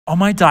On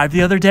my dive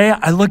the other day,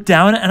 I looked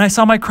down and I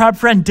saw my crab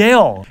friend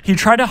Dale. He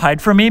tried to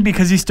hide from me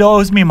because he still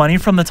owes me money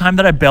from the time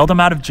that I bailed him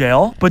out of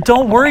jail. But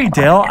don't worry,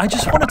 Dale. I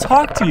just want to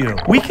talk to you.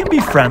 We can be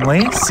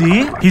friendly.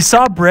 See? He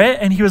saw Britt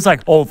and he was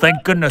like, oh,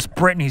 thank goodness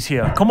Brittany's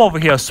here. Come over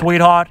here,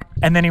 sweetheart.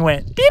 And then he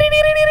went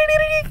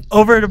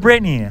over to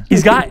Brittany.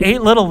 He's got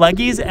 8 little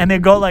leggies and they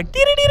go like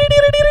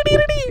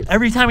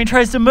every time he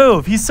tries to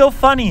move. He's so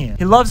funny.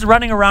 He loves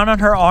running around on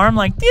her arm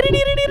like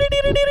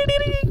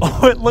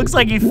oh, it looks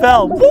like he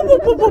fell.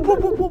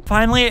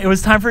 Finally, it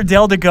was time for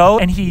Dale to go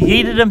and he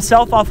yeeted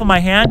himself off of my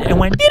hand and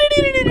went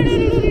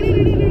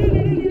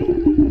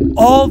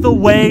all the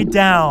way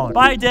down.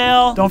 Bye,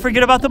 Dale. Don't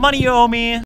forget about the money you owe me.